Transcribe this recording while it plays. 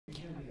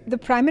The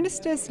Prime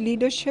Minister's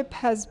leadership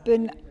has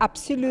been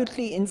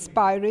absolutely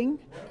inspiring.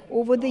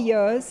 Over the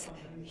years,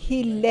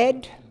 he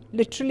led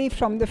literally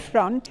from the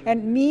front,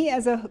 and me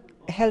as a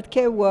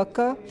healthcare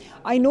worker,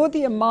 I know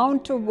the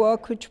amount of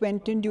work which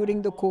went in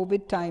during the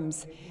COVID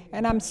times,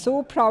 and I'm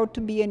so proud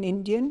to be an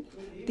Indian.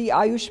 The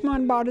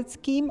Ayushman Bharat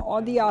scheme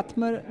or the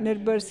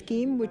Atmanirbhar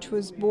scheme, which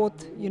was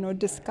both,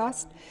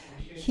 discussed.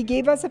 He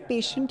gave us a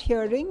patient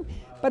hearing,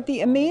 but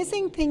the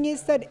amazing thing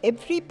is that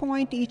every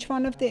point each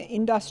one of the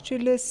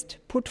industrialists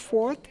put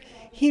forth,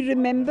 he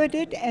remembered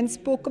it and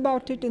spoke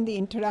about it in the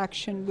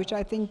interaction, which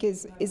I think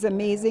is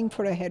amazing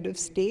for a head of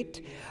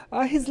state.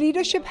 His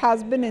leadership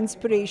has been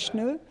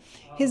inspirational.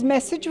 His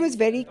message was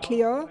very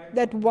clear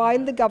that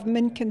while the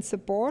government can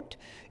support,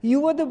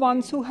 you are the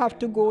ones who have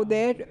to go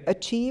there,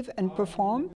 achieve and perform.